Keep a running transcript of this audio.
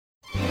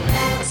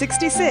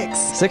66.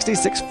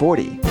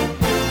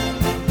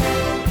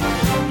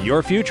 6640.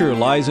 Your future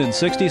lies in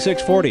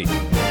 6640.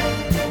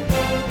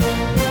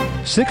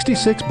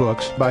 66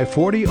 books by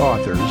 40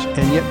 authors,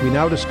 and yet we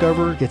now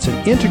discover it's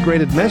an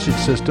integrated message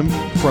system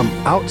from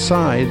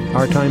outside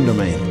our time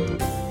domain.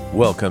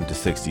 Welcome to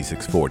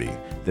 6640,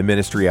 the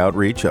ministry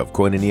outreach of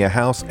Koinonia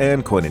House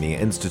and Koinonia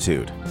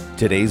Institute.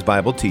 Today's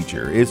Bible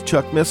teacher is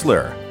Chuck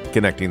Missler,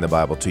 connecting the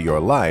Bible to your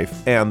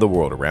life and the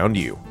world around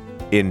you.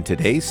 In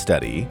today's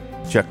study,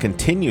 Chuck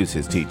continues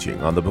his teaching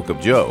on the book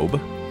of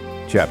Job,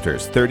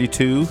 chapters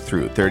 32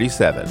 through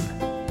 37.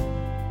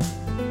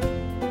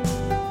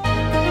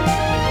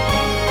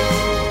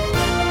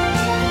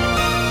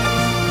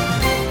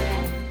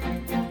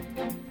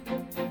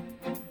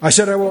 I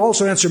said, I will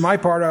also answer my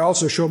part. I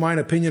also show mine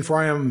opinion, for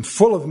I am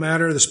full of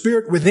matter. The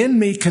spirit within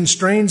me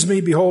constrains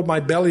me. Behold, my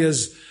belly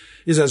is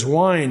as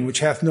wine, which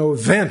hath no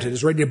vent. It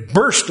is ready to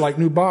burst like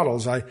new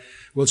bottles. I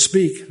will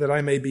speak that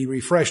I may be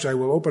refreshed. I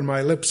will open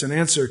my lips and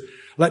answer.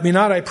 Let me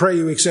not, I pray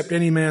you, accept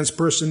any man's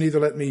person, neither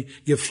let me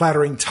give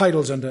flattering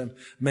titles unto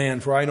man,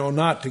 for I know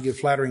not to give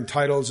flattering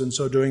titles, and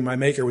so doing my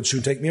Maker would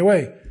soon take me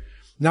away.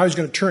 Now he's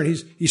going to turn.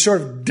 He's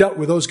sort of dealt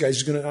with those guys.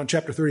 He's going to, on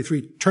chapter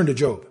 33, turn to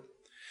Job.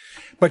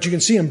 But you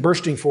can see him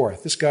bursting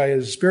forth. This guy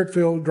is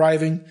spirit-filled,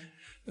 driving,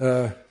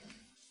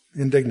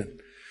 indignant.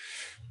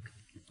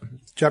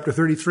 Chapter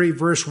 33,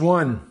 verse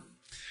 1.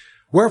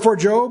 Wherefore,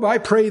 Job, I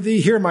pray thee,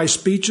 hear my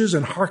speeches,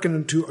 and hearken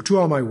unto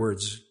all my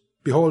words.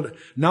 Behold,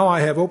 now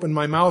I have opened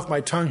my mouth,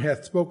 my tongue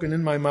hath spoken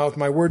in my mouth.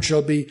 My word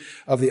shall be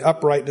of the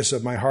uprightness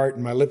of my heart,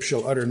 and my lips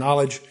shall utter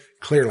knowledge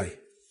clearly.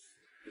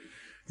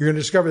 You're going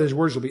to discover that his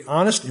words will be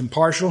honest,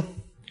 impartial,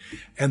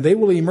 and they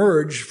will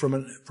emerge from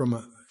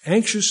an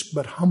anxious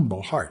but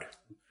humble heart.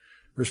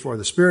 Verse 4,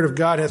 the Spirit of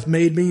God hath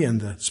made me, and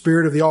the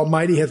Spirit of the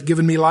Almighty hath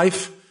given me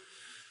life.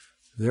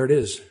 There it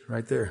is,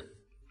 right there.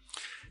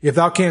 If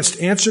thou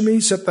canst answer me,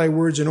 set thy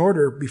words in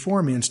order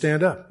before me, and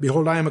stand up.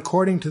 Behold, I am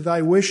according to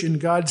thy wish in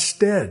God's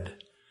stead.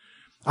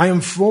 I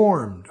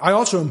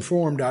also am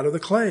formed out of the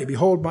clay.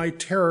 Behold, my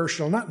terror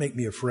shall not make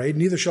me afraid,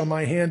 neither shall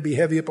my hand be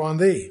heavy upon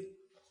thee.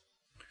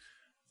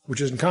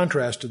 Which is in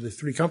contrast to the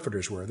three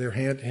comforters were.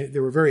 They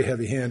were very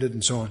heavy-handed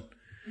and so on.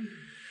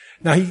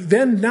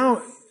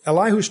 Now,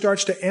 Elihu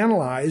starts to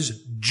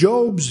analyze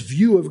Job's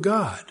view of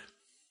God.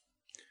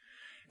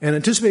 And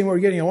anticipating what we're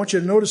getting, I want you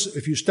to notice,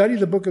 if you study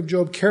the book of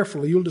Job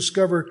carefully, you'll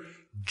discover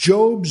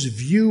Job's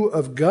view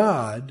of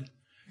God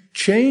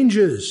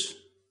changes.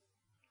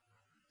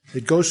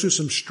 It goes through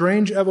some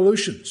strange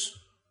evolutions.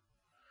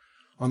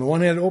 On the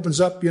one hand, it opens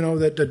up,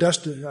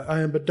 that I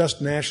am but dust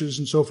and ashes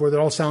and so forth. It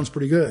all sounds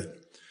pretty good.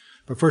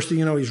 But first thing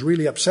you know, he's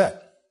really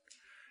upset.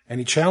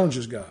 And he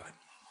challenges God.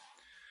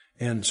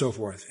 And so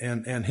forth.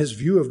 And his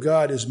view of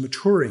God is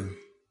maturing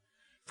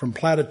from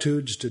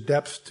platitudes to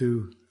depth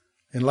to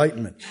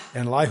enlightenment.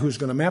 And Elihu's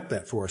going to map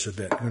that for us a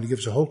bit. And he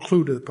gives a whole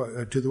clue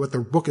to what the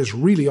book is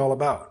really all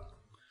about.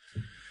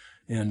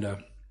 And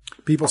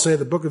people say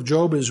the book of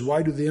Job is,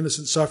 why do the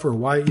innocent suffer?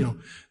 Why,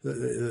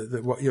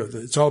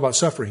 it's all about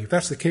suffering. If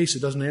that's the case,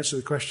 it doesn't answer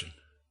the question.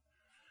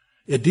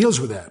 It deals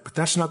with that, but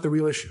that's not the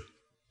real issue.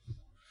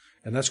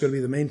 And that's going to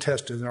be the main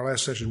test in our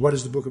last session. What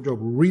is the book of Job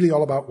really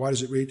all about? Why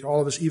does it read to all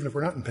of us, even if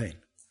we're not in pain?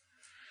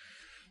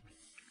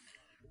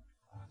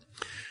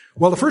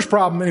 Well, the first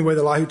problem, anyway,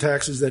 that Elihu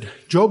attacks is that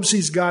Job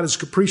sees God as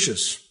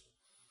capricious,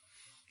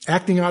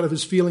 acting out of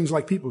his feelings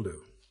like people do,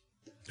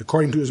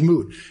 according to his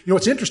mood.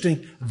 It's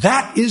interesting.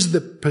 That is the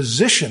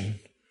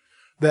position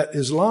that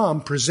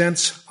Islam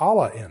presents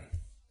Allah in.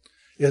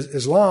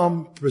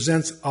 Islam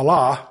presents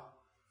Allah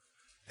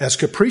as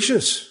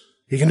capricious.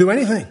 He can do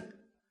anything.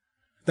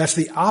 That's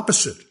the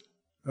opposite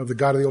of the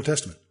God of the Old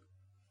Testament.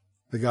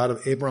 The God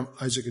of Abraham,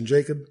 Isaac, and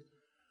Jacob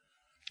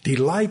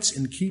delights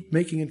in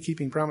making and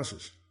keeping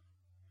promises.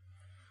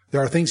 There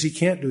are things he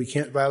can't do. He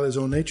can't violate his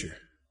own nature.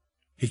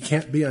 He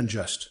can't be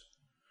unjust,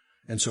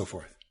 and so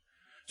forth.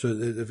 So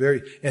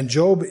and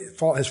Job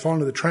has fallen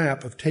into the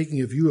trap of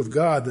taking a view of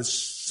God that's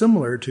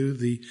similar to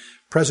the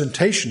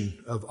presentation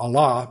of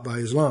Allah by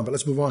Islam. But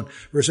let's move on.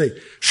 Verse 8.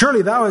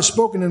 Surely thou hast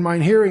spoken in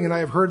mine hearing, and I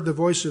have heard the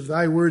voice of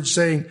thy words,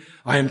 saying,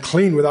 I am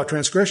clean without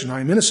transgression.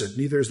 I am innocent,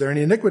 neither is there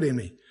any iniquity in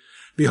me.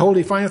 Behold,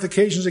 he findeth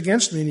occasions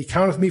against me, and he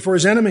counteth me for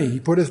his enemy. He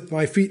putteth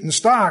my feet in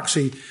stocks.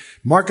 He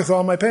marketh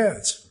all my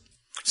paths.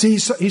 See,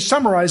 he's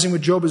summarizing what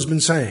Job has been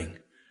saying,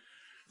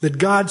 that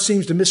God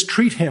seems to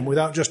mistreat him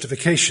without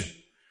justification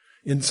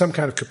in some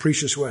kind of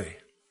capricious way.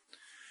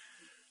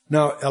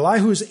 Now,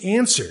 Elihu's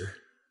answer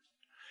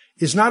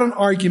is not an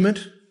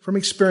argument from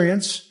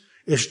experience.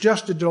 It's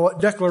just a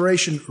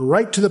declaration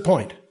right to the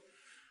point.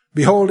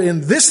 Behold,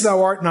 in this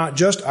thou art not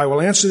just. I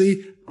will answer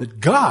thee that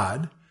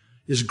God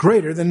is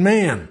greater than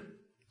man.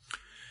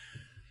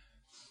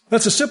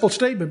 That's a simple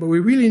statement, but we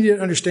really need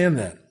to understand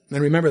that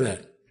and remember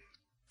that.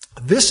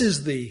 This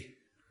is the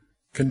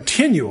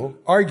continual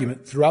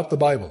argument throughout the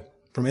Bible,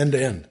 from end to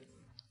end.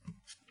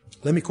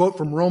 Let me quote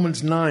from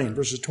Romans 9,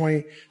 verses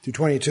 20 through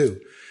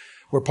 22,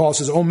 where Paul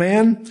says, O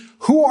man,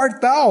 who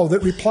art thou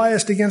that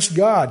repliest against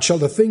God? Shall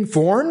the thing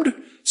formed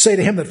say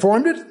to him that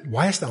formed it,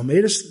 why hast thou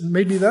made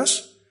me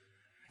thus?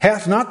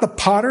 Hath not the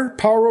potter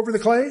power over the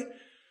clay?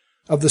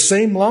 Of the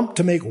same lump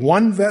to make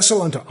one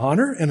vessel unto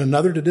honor and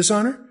another to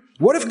dishonor?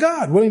 What if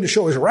God, willing to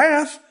show his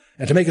wrath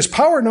and to make his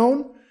power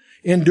known,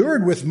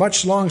 endured with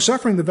much long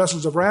suffering the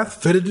vessels of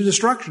wrath fitted to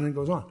destruction? And it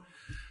goes on.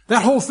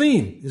 That whole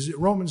theme is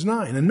Romans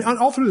 9 and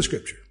all through the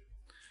scripture.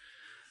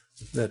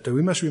 That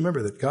we must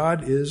remember that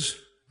God is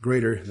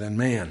greater than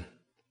man.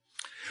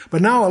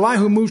 But now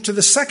Elihu moves to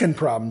the second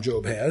problem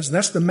Job has, and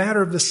that's the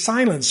matter of the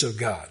silence of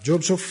God.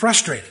 Job's so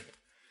frustrated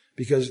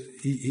because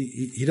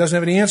he doesn't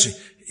have any answer.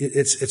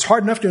 It's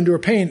hard enough to endure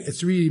pain.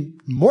 It's really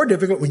more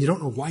difficult when you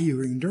don't know why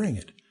you're enduring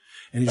it.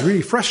 And he's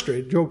really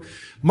frustrated. Job,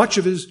 much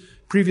of his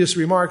previous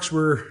remarks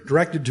were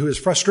directed to his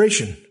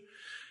frustration.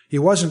 He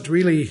wasn't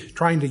really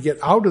trying to get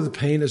out of the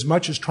pain as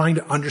much as trying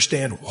to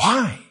understand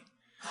why.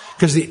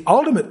 Because the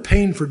ultimate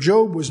pain for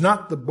Job was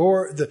not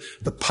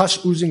the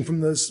pus oozing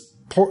from his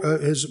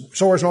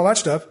sores and all that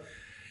stuff.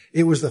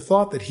 It was the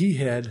thought that he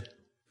had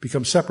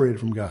become separated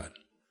from God.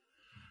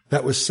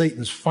 That was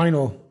Satan's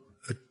final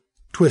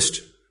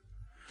twist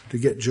to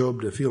get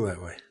Job to feel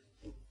that way.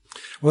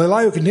 Well,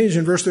 Elihu continues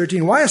in verse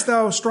 13, Why hast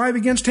thou strive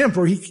against him?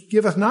 For he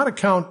giveth not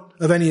account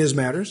of any of his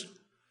matters.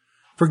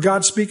 For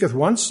God speaketh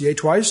once, yea,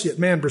 twice, yet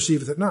man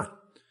perceiveth it not.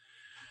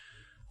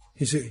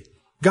 You see,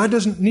 God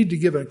doesn't need to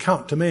give an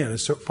account to man.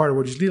 It's part of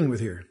what he's dealing with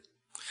here.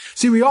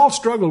 See, we all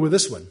struggle with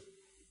this one.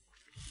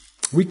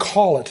 We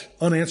call it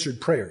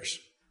unanswered prayers.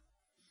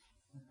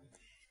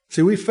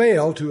 See, we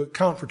fail to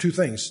account for two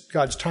things,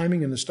 God's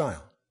timing and the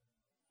style.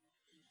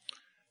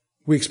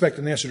 We expect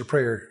an answer to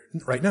prayer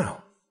right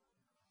now.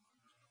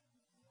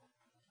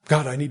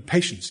 God, I need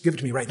patience. Give it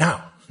to me right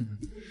now.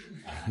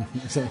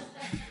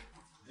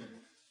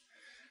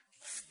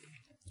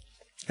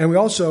 And we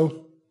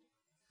also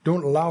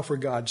don't allow for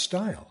God's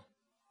style.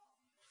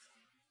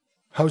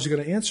 How is he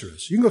going to answer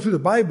us? You can go through the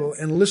Bible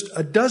and list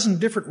a dozen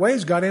different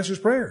ways God answers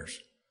prayers.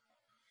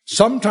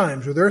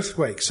 Sometimes with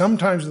earthquakes,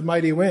 sometimes with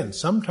mighty winds,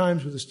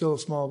 sometimes with a still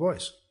small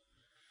voice.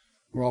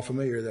 We're all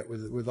familiar that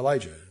with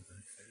Elijah.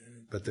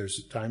 But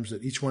there's times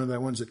that each one of the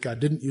ones that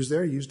God didn't use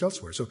there, he used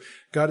elsewhere. So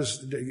God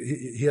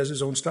he has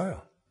his own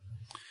style.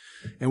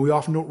 And we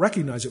often don't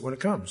recognize it when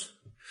it comes.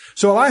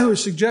 So Elihu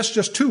suggests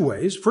just two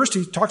ways. First,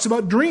 he talks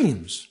about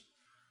dreams.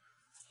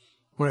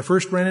 When I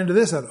first ran into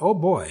this, I thought, oh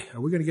boy,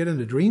 are we going to get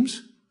into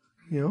dreams?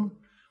 You know,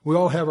 we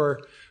all have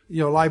our,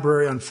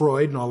 library on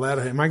Freud and all that.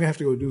 Am I going to have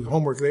to go do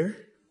homework there?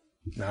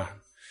 No.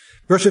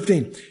 Verse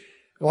 15.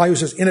 Elihu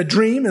says, In a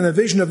dream, in a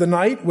vision of the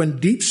night, when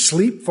deep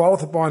sleep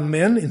falleth upon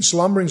men, in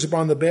slumberings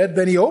upon the bed,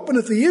 then he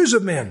openeth the ears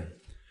of men,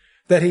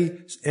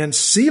 and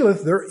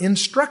sealeth their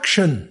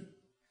instruction,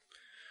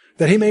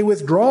 that he may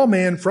withdraw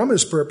man from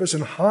his purpose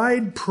and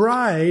hide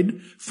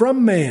pride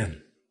from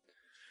man.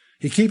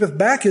 He keepeth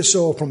back his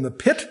soul from the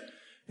pit,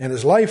 and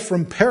his life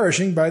from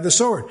perishing by the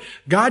sword.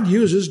 God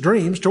uses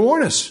dreams to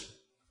warn us,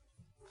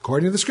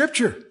 according to the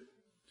Scripture.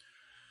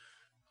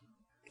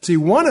 See,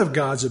 one of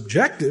God's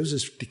objectives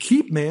is to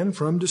keep man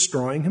from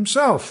destroying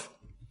himself.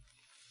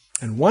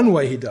 And one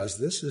way he does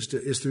this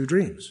is through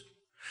dreams.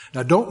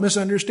 Now, don't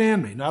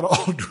misunderstand me. Not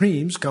all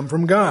dreams come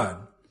from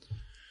God.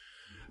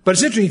 But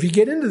it's interesting, if you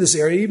get into this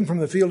area, even from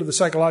the field of the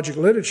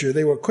psychological literature,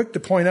 they were quick to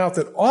point out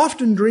that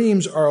often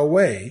dreams are a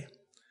way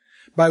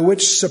by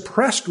which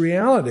suppressed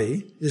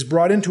reality is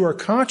brought into our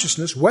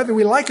consciousness, whether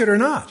we like it or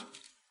not.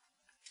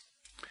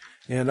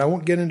 And I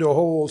won't get into a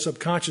whole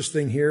subconscious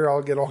thing here.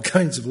 I'll get all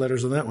kinds of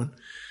letters on that one.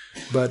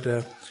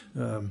 But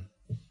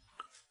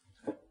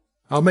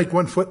I'll make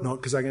one footnote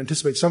because I can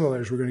anticipate some of the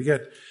letters we're going to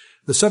get.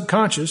 The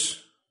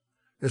subconscious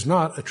is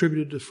not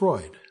attributed to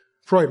Freud.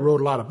 Freud wrote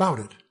a lot about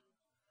it.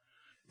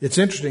 It's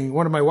interesting,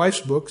 one of my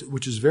wife's books,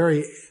 which is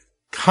very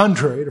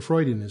contrary to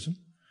Freudianism,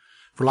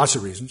 for lots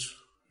of reasons,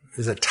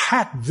 is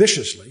attacked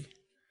viciously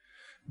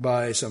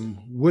by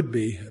some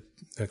would-be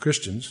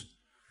Christians,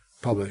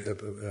 public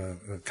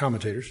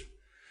commentators,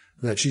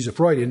 that she's a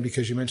Freudian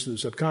because she mentioned the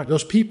subconscious.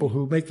 Those people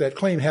who make that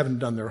claim haven't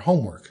done their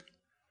homework.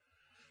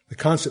 The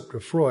concept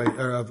of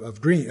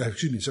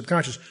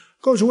subconscious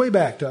goes way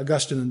back to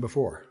Augustine and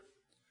before.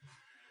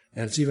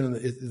 And it's even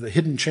in the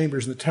hidden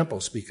chambers in the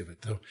temple speak of it.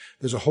 So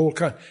there's a whole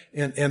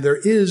and there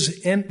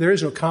is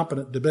no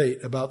competent debate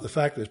about the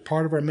fact that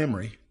part of our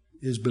memory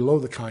is below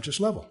the conscious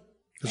level.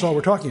 That's all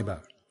we're talking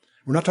about.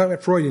 We're not talking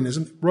about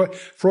Freudianism.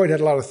 Freud had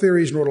a lot of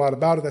theories and wrote a lot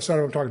about it. That's not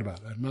what I'm talking about.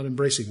 I'm not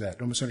embracing that.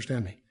 Don't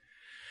misunderstand me.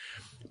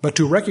 But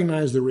to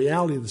recognize the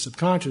reality of the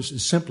subconscious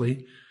is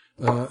simply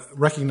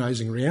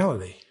recognizing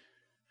reality.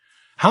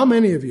 How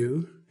many of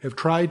you have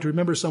tried to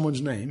remember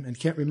someone's name and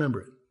can't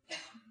remember it?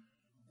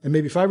 And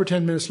maybe 5 or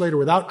 10 minutes later,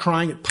 without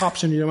trying, it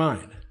pops into your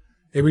mind.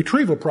 A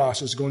retrieval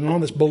process going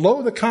on that's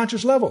below the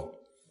conscious level.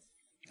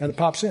 And it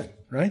pops in,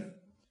 right?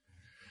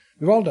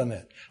 We've all done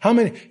that.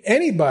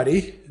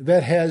 Anybody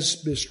that has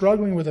been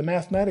struggling with a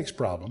mathematics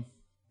problem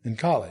in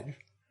college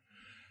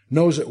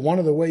knows that one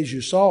of the ways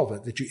you solve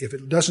it, if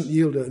it doesn't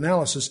yield an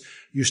analysis,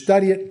 you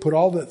study it, put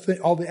all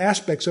the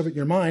aspects of it in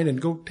your mind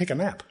and go take a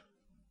nap.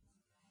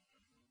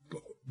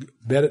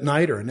 Bed at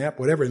night or a nap,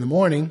 whatever, in the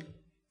morning,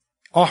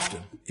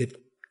 often it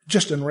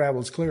just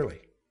unravels clearly.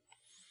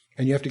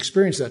 And you have to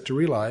experience that to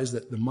realize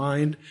that the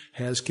mind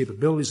has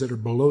capabilities that are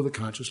below the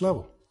conscious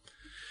level.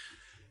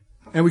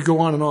 And we go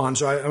on and on,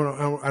 so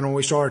I don't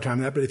waste all our time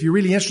on that. But if you're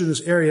really interested in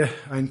this area,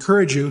 I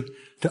encourage you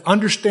to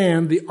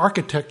understand the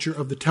architecture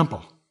of the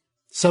temple.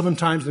 7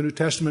 times in the New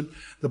Testament,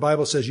 the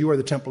Bible says you are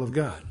the temple of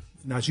God.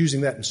 Now, it's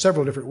using that in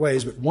several different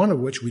ways, but one of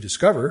which we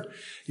discover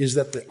is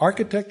that the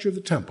architecture of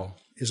the temple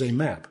is a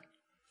map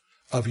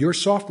of your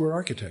software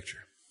architecture.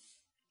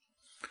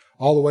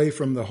 All the way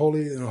from the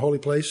holy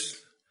place,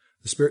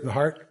 the spirit and the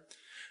heart,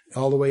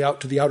 all the way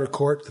out to the outer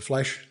court, the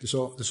flesh, the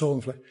soul and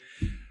the flesh.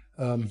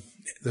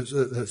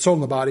 The soul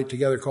and the body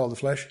together called the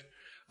flesh.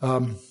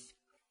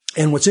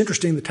 And what's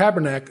interesting, their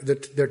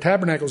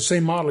tabernacle is the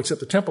same model, except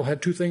the temple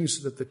had 2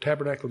 things that the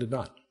tabernacle did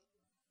not.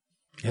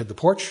 It had the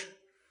porch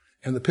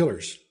and the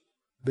pillars,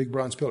 big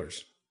bronze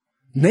pillars,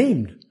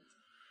 named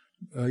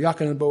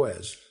Jachin and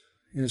Boaz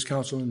in his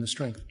counsel and his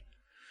strength.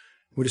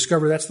 We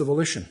discover that's the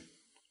volition,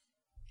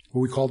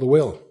 what we call the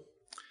will.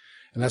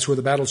 And that's where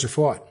the battles are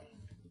fought.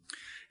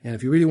 And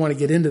if you really want to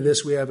get into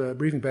this, we have a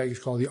briefing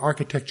package called The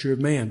Architecture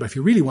of Man. But if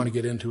you really want to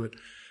get into it,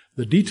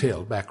 the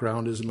detailed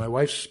background is in my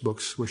wife's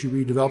books, where she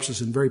redevelops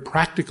this in very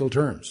practical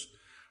terms,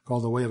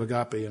 called The Way of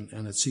Agape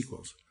and its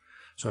sequels.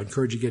 So I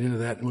encourage you to get into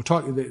that. And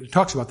it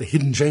talks about the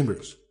hidden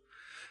chambers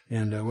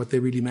and what they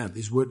really meant.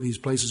 These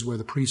places where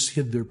the priests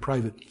hid their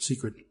private,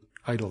 secret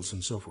idols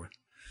and so forth.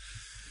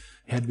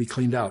 Had to be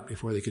cleaned out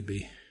before they could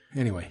be.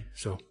 Anyway,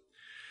 so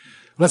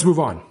let's move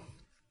on.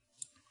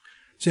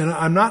 See,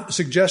 I'm not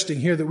suggesting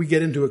here that we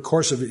get into a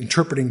course of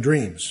interpreting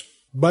dreams,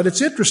 but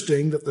it's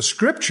interesting that the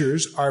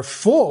scriptures are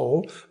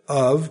full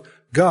of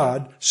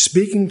God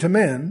speaking to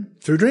men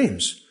through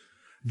dreams.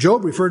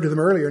 Job referred to them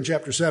earlier in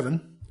chapter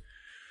 7.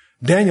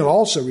 Daniel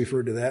also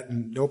referred to that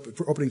in the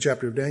opening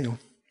chapter of Daniel.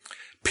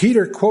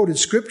 Peter quoted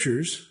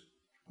scriptures,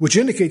 which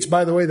indicates,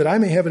 by the way, that I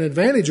may have an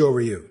advantage over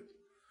you.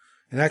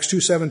 In Acts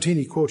 2:17,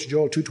 he quotes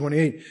Joel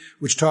 2:28,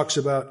 which talks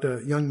about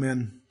young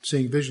men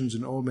seeing visions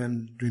and old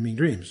men dreaming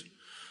dreams.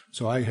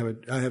 So I have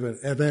an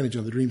advantage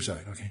on the dream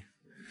side, okay?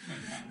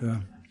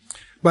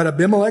 But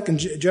Abimelech in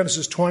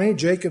Genesis 20,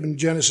 Jacob in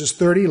Genesis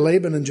 30,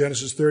 Laban in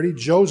Genesis 30,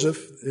 Joseph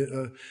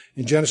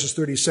in Genesis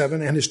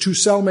 37, and his 2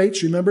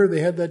 cellmates, remember,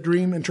 they had that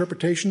dream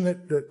interpretation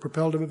that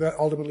propelled him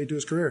ultimately to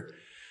his career.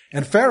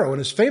 And Pharaoh in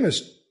his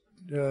famous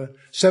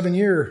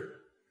 7-year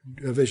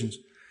visions.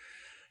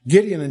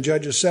 Gideon in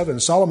Judges 7,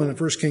 Solomon in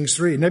 1 Kings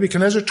 3,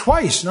 Nebuchadnezzar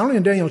twice, not only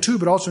in Daniel 2,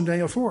 but also in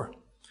Daniel 4.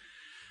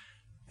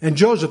 And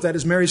Joseph, that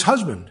is Mary's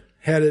husband,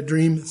 had a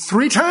dream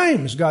 3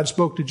 times. God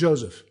spoke to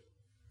Joseph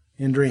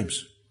in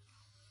dreams.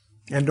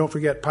 And don't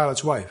forget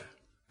Pilate's wife.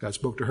 God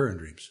spoke to her in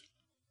dreams.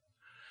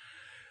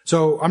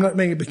 So I'm not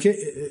making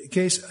a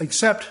case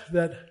except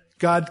that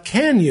God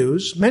can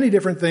use many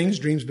different things,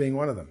 dreams being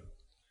one of them.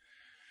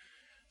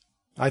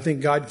 I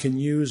think God can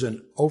use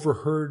an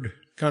overheard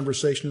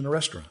conversation in a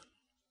restaurant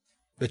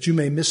that you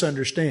may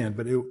misunderstand,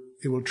 but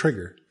it will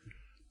trigger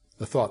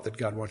the thought that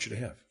God wants you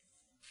to have.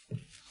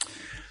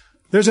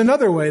 There's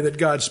another way that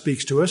God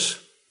speaks to us,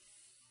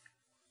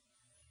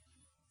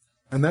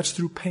 and that's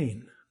through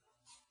pain.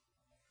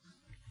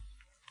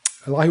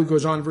 Elihu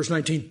goes on in verse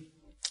 19.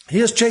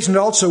 He is chastened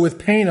also with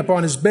pain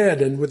upon his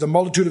bed, and with the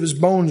multitude of his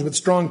bones with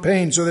strong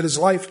pain, so that his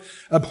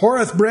life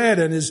abhorreth bread,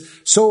 and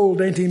his soul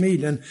dainty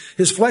meat, and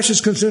his flesh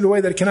is consumed away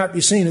that it cannot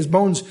be seen. His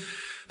bones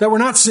that were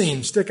not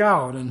seen stick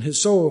out, and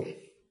his soul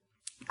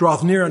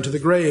draweth near unto the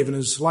grave, and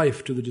his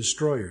life to the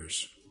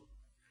destroyers.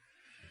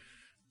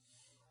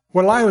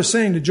 What Elihu is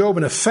saying to Job,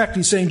 in effect,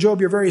 he's saying, Job,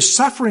 your very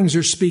sufferings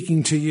are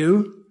speaking to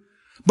you,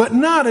 but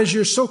not as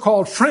your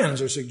so-called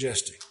friends are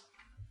suggesting.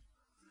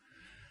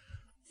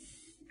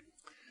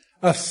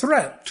 A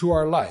threat to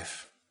our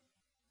life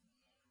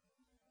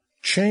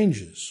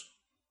changes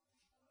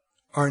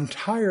our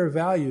entire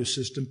value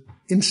system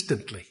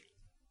instantly.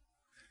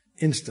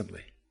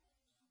 Instantly.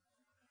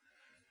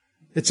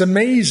 It's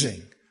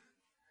amazing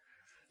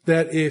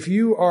that if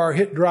you are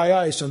hit dry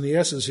ice on the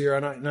S's here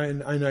on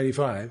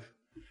I-95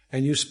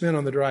 and you spin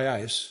on the dry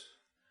ice,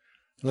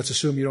 let's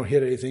assume you don't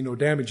hit anything, no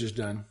damage is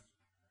done.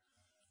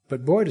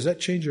 But boy, does that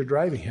change your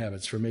driving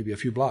habits for maybe a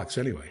few blocks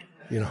anyway,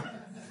 you know.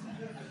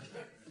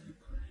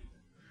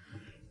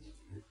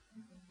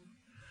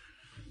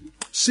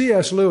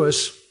 C.S.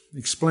 Lewis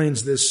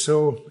explains this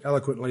so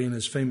eloquently in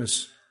his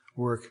famous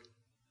work.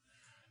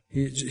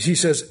 He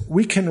says,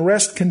 we can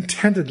rest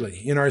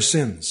contentedly in our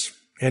sins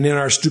and in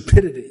our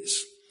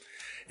stupidities.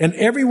 And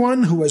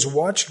everyone who has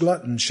watched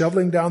gluttons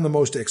shoveling down the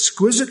most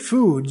exquisite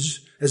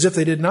foods as if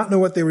they did not know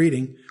what they were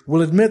eating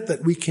will admit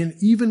that we can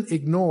even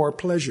ignore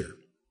pleasure.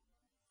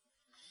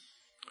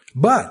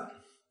 But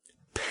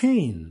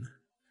pain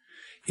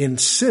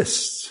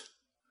insists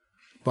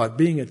about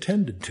being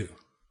attended to.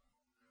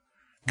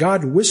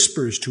 God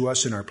whispers to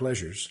us in our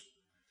pleasures.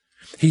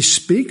 He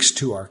speaks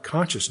to our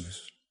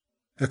consciousnesses,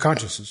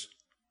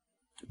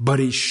 but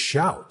he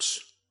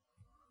shouts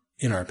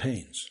in our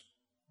pains.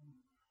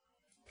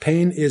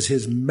 Pain is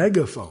his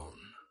megaphone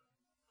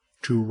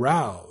to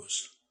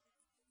rouse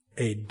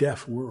a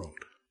deaf world.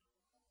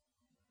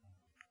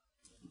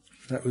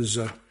 That was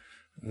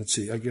Let's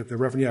see, I get the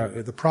reference.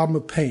 Yeah, The Problem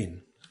of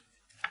Pain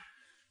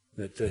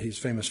that he's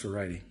famous for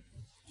writing.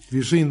 Have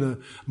you seen the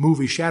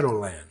movie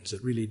Shadowlands?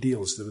 It really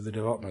deals with the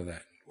development of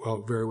that.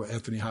 Well, very well.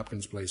 Anthony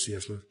Hopkins plays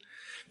C.S. Lewis.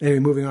 Anyway,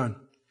 moving on.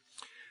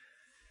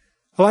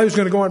 Elihu's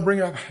going to go on and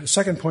bring up a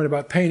second point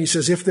about pain. He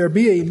says, if there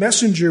be a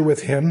messenger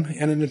with him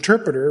and an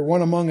interpreter,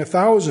 one among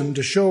 1,000,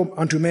 to show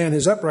unto man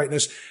his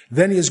uprightness,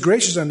 then he is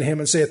gracious unto him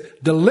and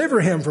saith,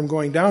 deliver him from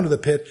going down to the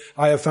pit.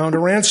 I have found a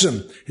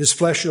ransom. His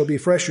flesh shall be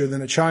fresher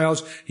than a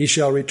child's. He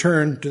shall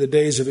return to the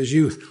days of his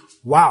youth.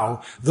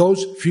 Wow.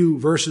 Those few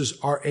verses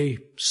are a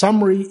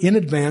summary in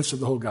advance of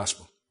the whole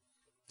gospel.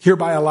 Here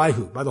by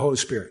Elihu, by the Holy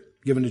Spirit,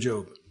 given to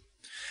Job.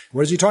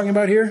 What is he talking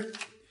about here?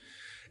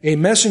 A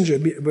messenger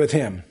with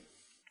him.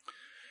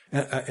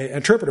 An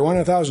interpreter, 1 in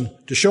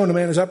 1,000, to show unto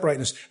man his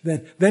uprightness.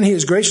 Then he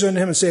is gracious unto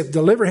him and saith,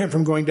 deliver him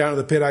from going down to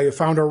the pit. I have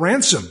found a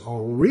ransom.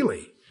 Oh,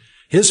 really?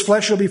 His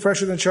flesh shall be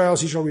fresher than a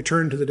child's. He shall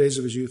return to the days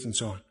of his youth, and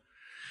so on.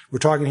 We're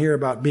talking here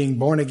about being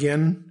born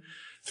again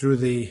through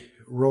the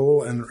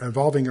role and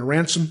involving a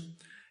ransom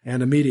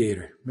and a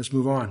mediator. Let's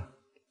move on.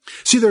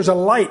 See, there's a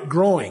light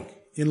growing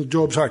in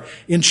Job's heart.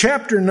 In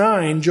chapter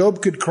 9,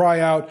 Job could cry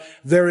out,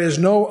 there is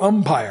no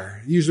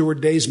umpire. Use the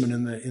word daysman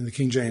in the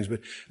King James, but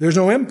there's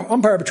no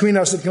umpire between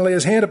us that can lay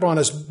his hand upon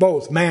us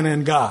both, man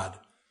and God.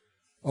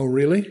 Oh,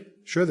 really?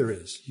 Sure there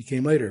is. He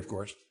came later, of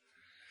course.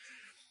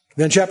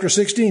 Then chapter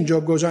 16,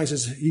 Job goes on,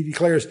 he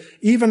declares,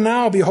 even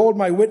now, behold,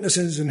 my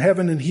witnesses in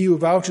heaven, and he who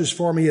vouches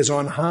for me is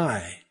on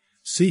high.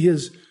 See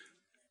his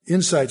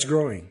insights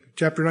growing.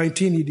 Chapter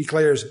 19, he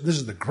declares, this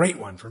is the great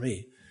one for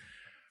me.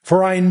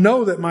 For I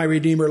know that my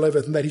Redeemer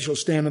liveth, and that he shall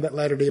stand on that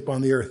latter day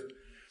upon the earth.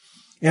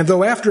 And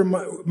though after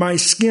my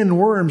skin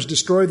worms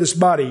destroy this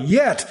body,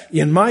 yet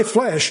in my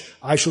flesh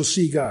I shall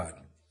see God.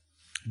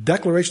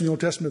 Declaration of the Old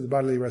Testament of the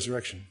bodily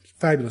resurrection.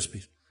 Fabulous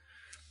piece.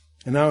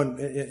 And now,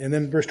 and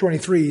then verse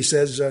 23, he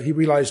says, he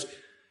realized,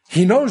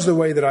 he knows the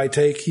way that I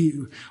take.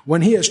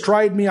 When he has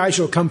tried me, I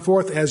shall come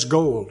forth as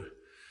gold.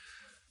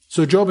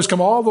 So Job has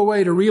come all the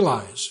way to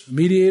realize,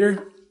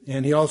 mediator,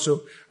 and he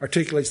also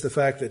articulates the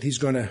fact that he's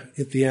going to,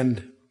 at the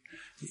end,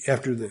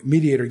 after the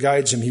mediator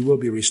guides him, he will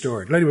be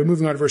restored. Anyway,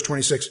 moving on to verse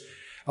 26,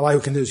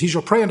 Elihu continues, he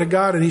shall pray unto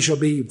God, and he shall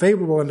be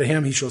favorable unto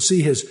him. He shall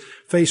see his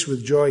face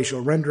with joy. He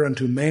shall render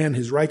unto man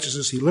his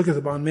righteousness. He looketh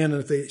upon men,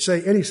 and if they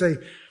say,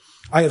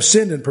 I have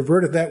sinned and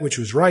perverted that which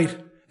was right,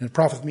 and it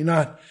profiteth me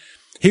not,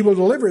 he will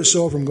deliver his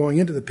soul from going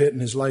into the pit,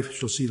 and his life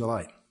shall see the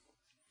light.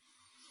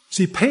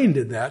 See, pain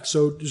did that,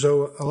 so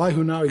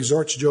Elihu now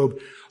exhorts Job,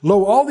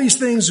 lo, all these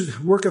things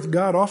worketh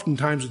God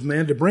oftentimes with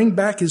man to bring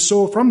back his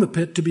soul from the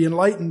pit to be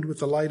enlightened with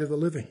the light of the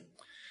living.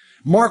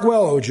 Mark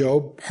well, O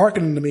Job,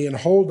 hearken unto me and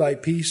hold thy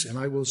peace, and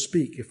I will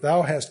speak. If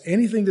thou hast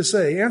anything to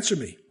say, answer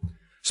me.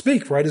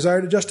 Speak, for I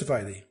desire to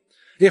justify thee.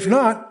 If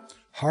not,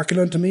 hearken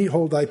unto me,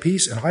 hold thy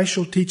peace, and I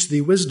shall teach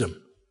thee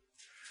wisdom.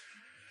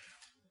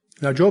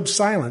 Now, Job's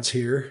silence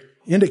here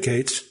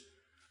indicates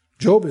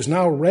Job is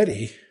now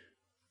ready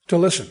to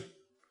listen.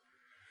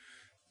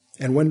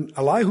 And when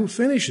Elihu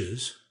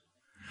finishes,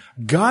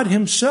 God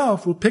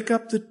himself will pick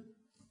up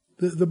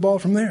the ball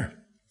from there.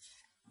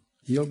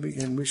 He'll be,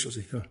 and we shall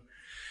see.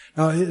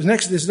 Now,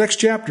 this next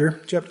chapter,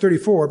 chapter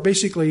 34,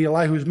 basically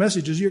Elihu's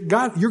message is, your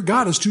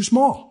God is too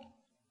small.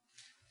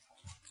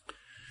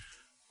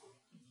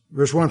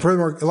 Verse 1,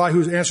 furthermore,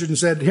 Elihu answered and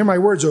said, hear my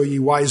words, O ye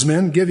wise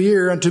men, give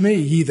ear unto me,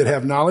 ye that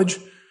have knowledge.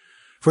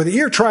 For the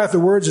ear trieth the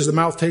words as the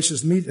mouth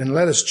tasteth meat, and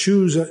let us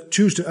choose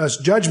to us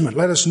judgment.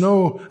 Let us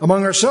know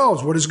among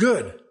ourselves what is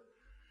good.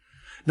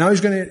 Now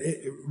he's going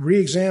to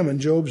re-examine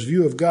Job's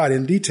view of God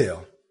in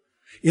detail,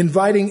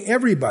 inviting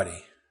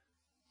everybody,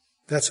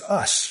 that's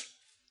us,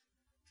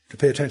 to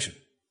pay attention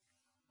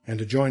and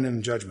to join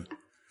in judgment.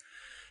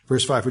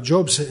 Verse 5, for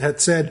Job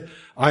had said,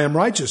 I am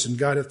righteous, and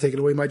God hath taken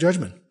away my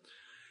judgment.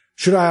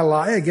 Should I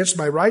lie against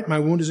my right? My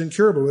wound is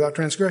incurable without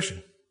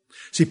transgression.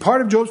 See,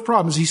 part of Job's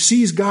problem is he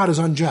sees God as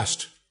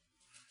unjust,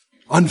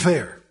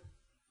 unfair,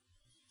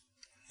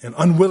 and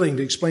unwilling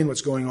to explain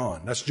what's going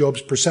on. That's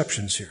Job's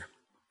perceptions here.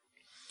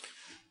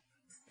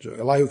 So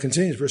Elihu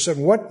continues, verse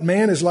 7, what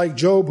man is like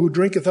Job, who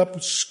drinketh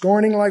up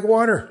scorning like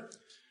water,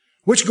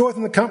 which goeth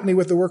in the company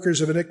with the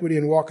workers of iniquity,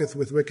 and walketh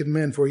with wicked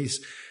men? For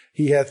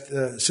he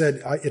hath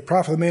said, it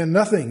profiteth man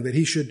nothing that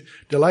he should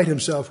delight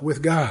himself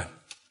with God.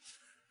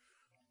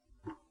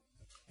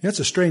 That's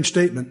a strange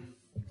statement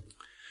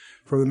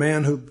for the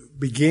man who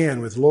began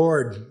with,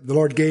 Lord, the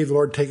Lord gave, the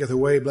Lord taketh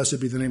away, blessed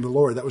be the name of the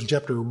Lord. That was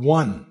chapter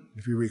 1,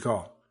 if you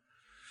recall.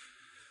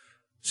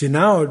 See,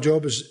 now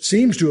Job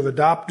seems to have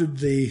adopted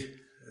the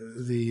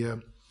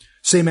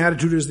same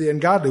attitude as the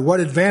ungodly. What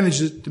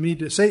advantage is it to me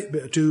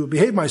to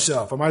behave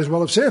myself? I might as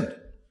well have sinned.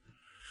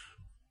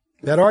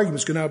 That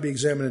argument can now be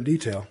examined in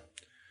detail.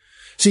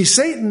 See,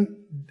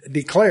 Satan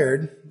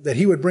declared that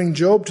he would bring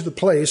Job to the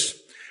place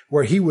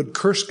where he would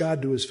curse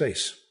God to his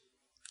face.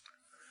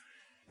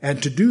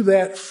 And to do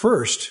that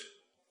first,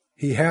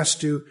 he has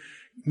to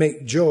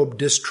make Job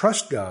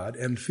distrust God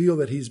and feel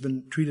that he's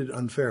been treated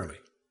unfairly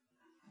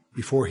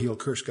before he'll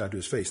curse God to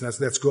his face. And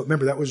that's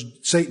remember, that was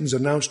Satan's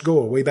announced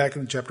goal way back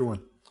in chapter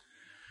 1.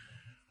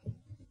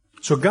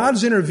 So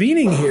God's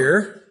intervening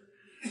here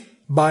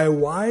by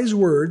wise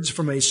words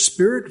from a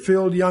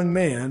spirit-filled young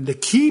man to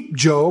keep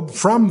Job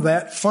from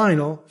that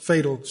final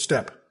fatal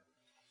step.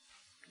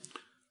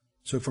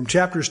 So from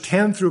chapters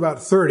 10 through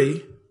about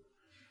 30,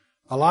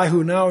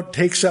 Elihu now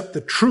takes up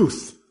the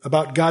truth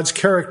about God's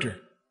character.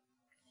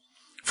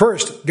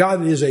 First,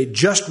 God is a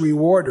just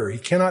rewarder. He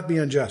cannot be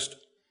unjust.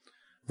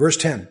 Verse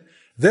 10,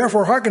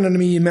 therefore hearken unto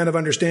me, ye men of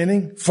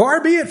understanding.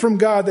 Far be it from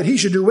God that he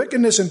should do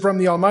wickedness, and from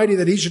the Almighty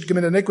that he should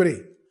commit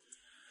iniquity.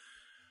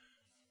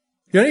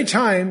 Any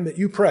time that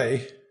you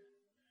pray,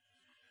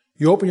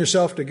 you open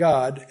yourself to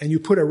God and you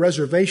put a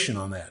reservation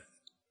on that.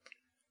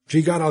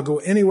 Gee, God, I'll go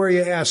anywhere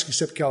you ask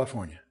except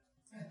California.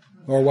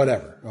 Or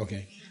whatever,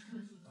 okay?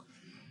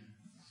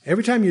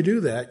 Every time you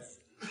do that,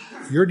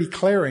 you're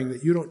declaring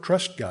that you don't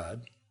trust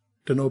God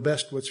to know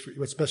best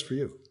what's best for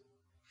you.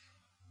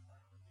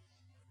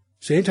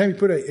 So anytime you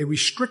put a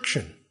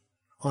restriction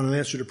on an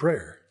answer to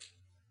prayer,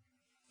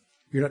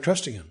 you're not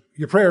trusting Him.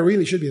 Your prayer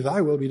really should be,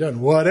 thy will be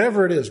done.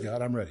 Whatever it is,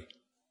 God, I'm ready.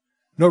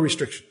 No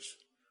restrictions.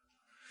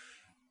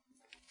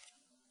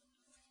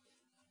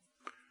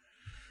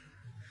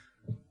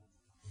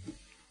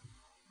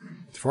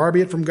 Far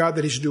be it from God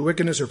that he should do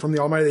wickedness, or from the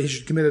Almighty that he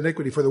should commit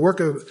iniquity. For the work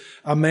of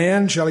a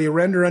man shall he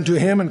render unto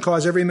him, and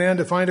cause every man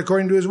to find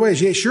according to his ways.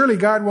 Yea, surely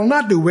God will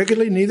not do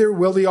wickedly, neither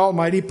will the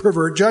Almighty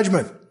pervert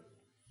judgment.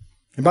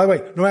 And by the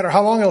way, no matter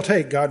how long it'll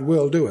take, God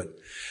will do it.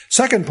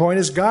 Second point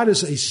is God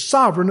is a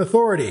sovereign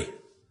authority.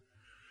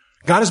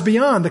 God is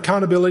beyond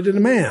accountability to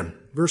man.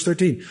 Verse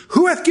 13,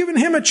 who hath given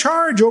him a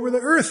charge over the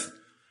earth?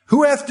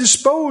 Who hath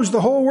disposed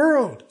the whole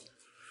world?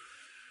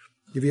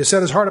 If he has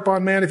set his heart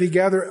upon man, if he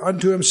gather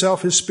unto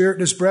himself his spirit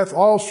and his breath,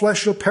 all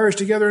flesh shall perish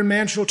together, and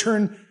man shall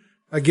turn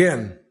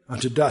again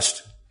unto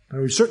dust.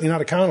 Now, he's certainly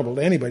not accountable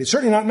to anybody.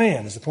 Certainly not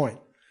man, is the point.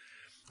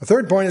 The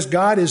third point is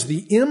God is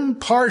the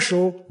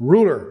impartial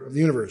ruler of the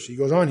universe. He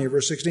goes on here,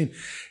 verse 16.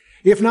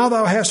 If now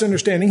thou hast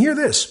understanding, hear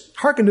this.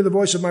 Hearken to the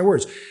voice of my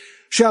words.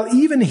 Shall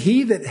even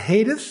he that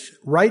hateth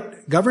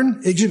right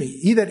govern?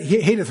 He that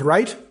hateth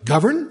right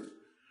govern?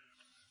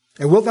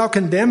 And wilt thou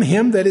condemn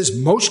him that is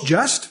most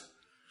just?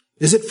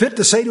 Is it fit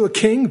to say to a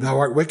king, thou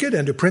art wicked,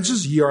 and to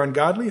princes, ye are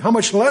ungodly? How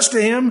much less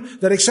to him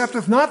that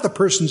accepteth not the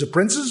persons of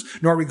princes,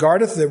 nor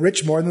regardeth the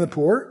rich more than the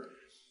poor?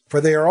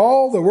 For they are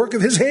all the work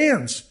of his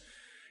hands.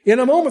 In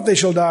a moment they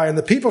shall die, and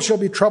the people shall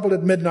be troubled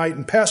at midnight,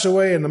 and pass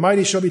away, and the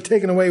mighty shall be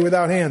taken away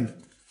without hand.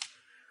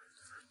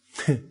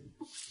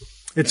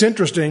 It's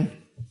interesting.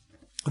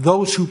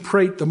 Those who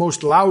prate the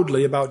most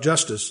loudly about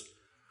justice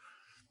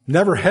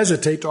never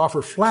hesitate to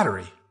offer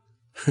flattery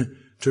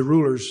to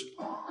rulers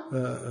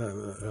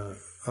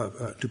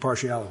to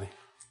partiality.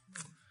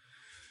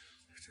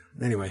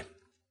 Anyway,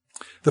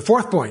 the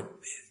fourth point,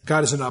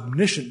 God is an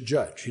omniscient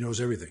judge. He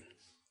knows everything.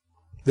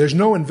 There's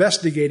no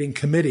investigating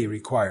committee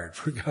required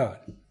for God.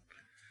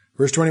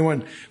 Verse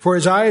 21, for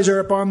his eyes are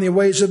upon the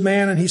ways of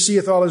man, and he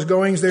seeth all his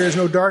goings. There is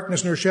no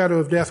darkness nor shadow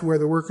of death where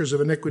the workers of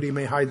iniquity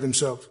may hide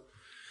themselves.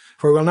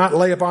 For he will not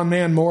lay upon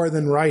man more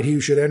than right, he who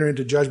should enter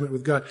into judgment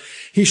with God.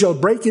 He shall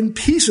break in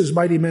pieces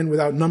mighty men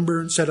without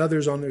number, and set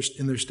others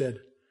in their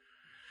stead.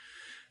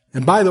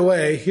 And by the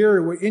way,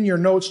 here in your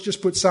notes,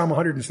 just put Psalm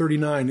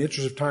 139. In the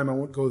interest of time, I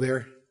won't go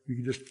there. You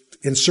can just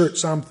insert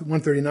Psalm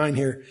 139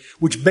 here,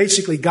 which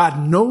basically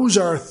God knows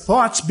our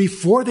thoughts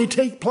before they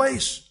take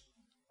place,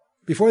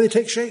 before they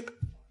take shape.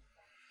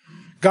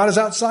 God is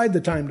outside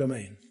the time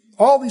domain.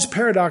 All these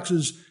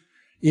paradoxes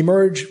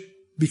emerge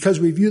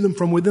because we view them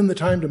from within the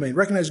time domain.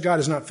 Recognize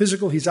God is not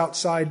physical. He's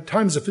outside.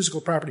 Time is a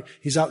physical property.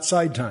 He's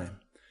outside time.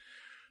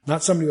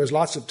 Not somebody who has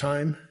lots of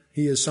time.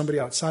 He is somebody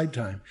outside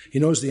time. He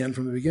knows the end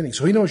from the beginning.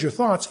 So he knows your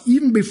thoughts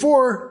even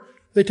before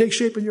they take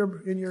shape in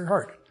your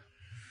heart.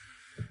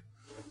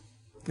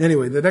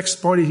 Anyway, the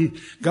next point,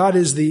 God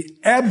is the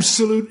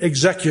absolute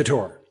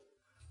executor.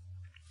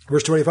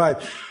 Verse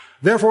 25.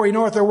 Therefore he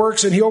knoweth their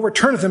works, and he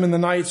overturneth them in the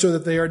night, so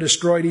that they are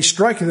destroyed. He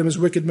striketh them as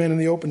wicked men in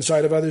the open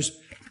sight of others.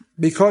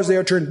 Because they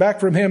are turned back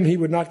from him, he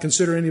would not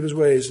consider any of his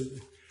ways.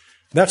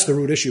 That's the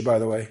root issue, by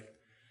the way.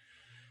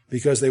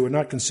 Because they would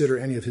not consider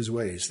any of his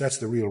ways. That's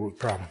the real root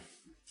problem.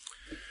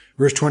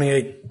 Verse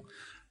 28,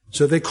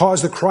 so they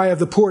cause the cry of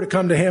the poor to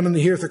come to him, and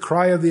he heareth the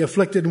cry of the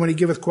afflicted. And when he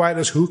giveth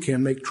quietness, who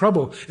can make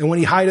trouble? And when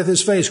he hideth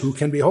his face, who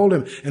can behold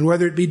him? And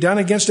whether it be done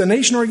against a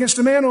nation or against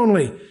a man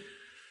only,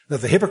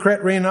 that the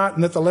hypocrite reign not,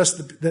 and that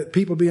the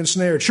people be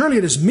ensnared. Surely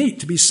it is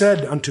meet to be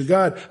said unto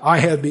God, I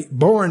have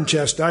borne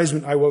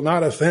chastisement, I will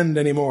not offend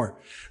any more.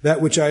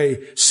 That which I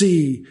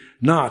see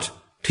not,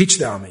 teach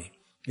thou me.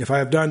 If I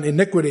have done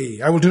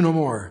iniquity, I will do no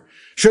more.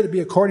 Should it be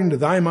according to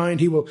thy mind,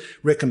 he will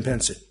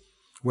recompense it.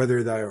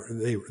 Whether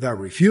thou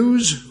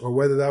refuse or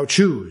whether thou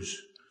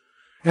choose.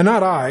 And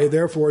not I,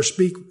 therefore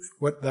speak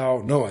what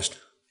thou knowest.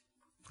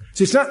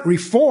 See, it's not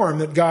reform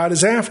that God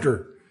is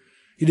after.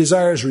 He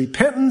desires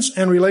repentance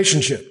and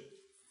relationship.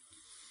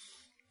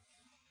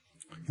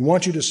 He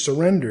wants you to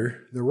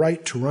surrender the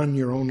right to run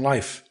your own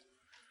life.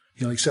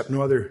 He'll accept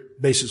no other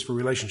basis for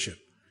relationship.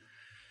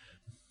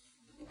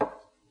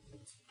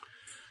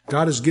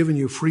 God has given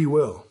you free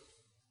will.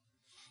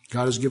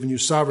 God has given you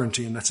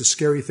sovereignty, and that's a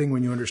scary thing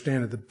when you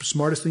understand it. The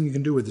smartest thing you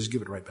can do with it is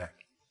give it right back.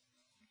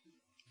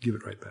 Give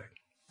it right back.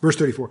 Verse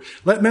 34,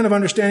 let men of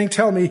understanding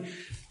tell me,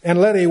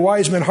 and let a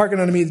wise man hearken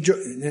unto me.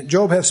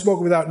 Job hath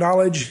spoken without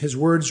knowledge. His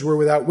words were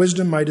without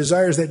wisdom. My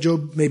desire is that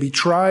Job may be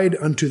tried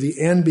unto the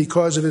end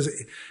because of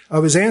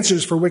his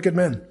answers for wicked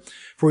men.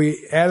 For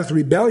he addeth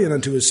rebellion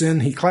unto his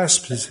sin. He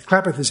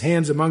clappeth his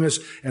hands among us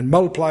and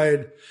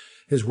multiplied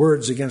his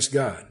words against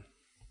God.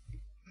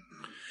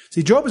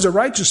 See, Job is a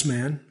righteous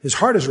man. His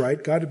heart is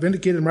right. God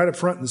vindicated him right up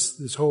front in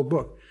this whole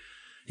book.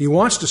 He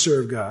wants to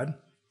serve God,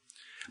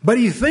 but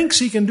he thinks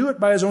he can do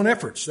it by his own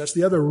efforts. That's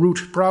the other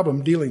root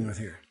problem dealing with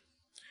here.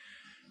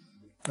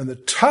 And the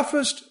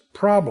toughest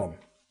problem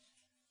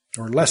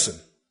or lesson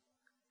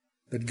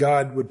that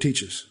God would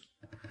teach us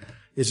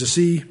is to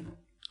see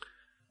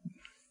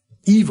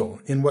evil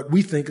in what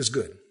we think is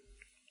good.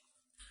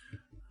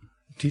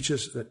 Teach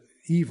us that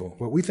evil,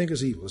 what we think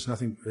is evil, is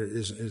nothing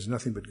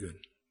but good.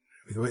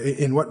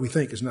 In what we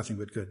think is nothing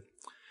but good.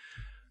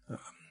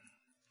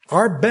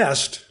 Our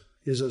best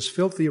is as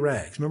filthy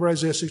rags. Remember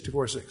Isaiah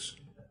 64:6?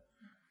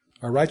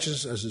 Our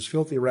righteousness is as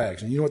filthy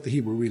rags. And you know what the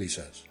Hebrew really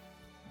says?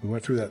 We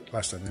went through that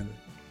last time, didn't we?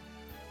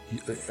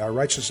 Our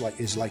righteousness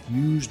is like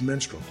used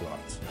menstrual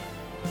cloths.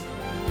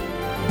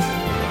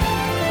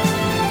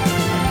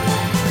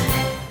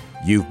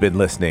 You've been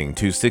listening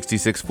to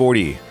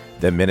 6640,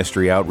 the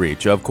ministry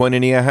outreach of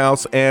Koinonia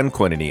House and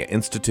Koinonia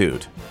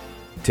Institute.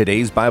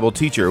 Today's Bible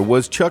teacher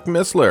was Chuck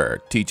Missler,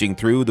 teaching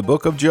through the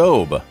book of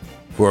Job.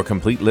 For a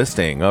complete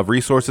listing of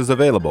resources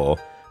available,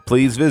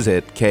 please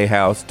visit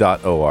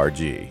khouse.org.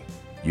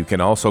 You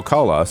can also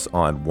call us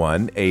on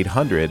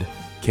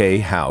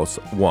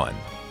 1-800-KHOUSE-1.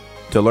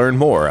 To learn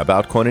more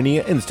about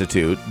Koinonia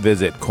Institute,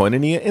 visit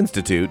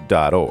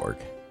koinoniainstitute.org.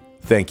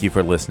 Thank you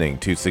for listening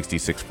to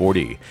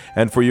 6640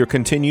 and for your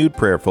continued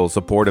prayerful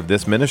support of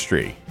this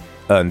ministry.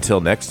 Until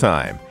next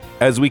time,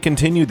 as we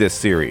continue this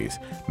series,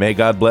 may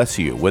God bless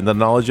you with the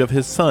knowledge of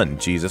His Son,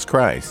 Jesus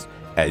Christ,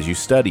 as you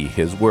study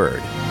His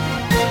Word.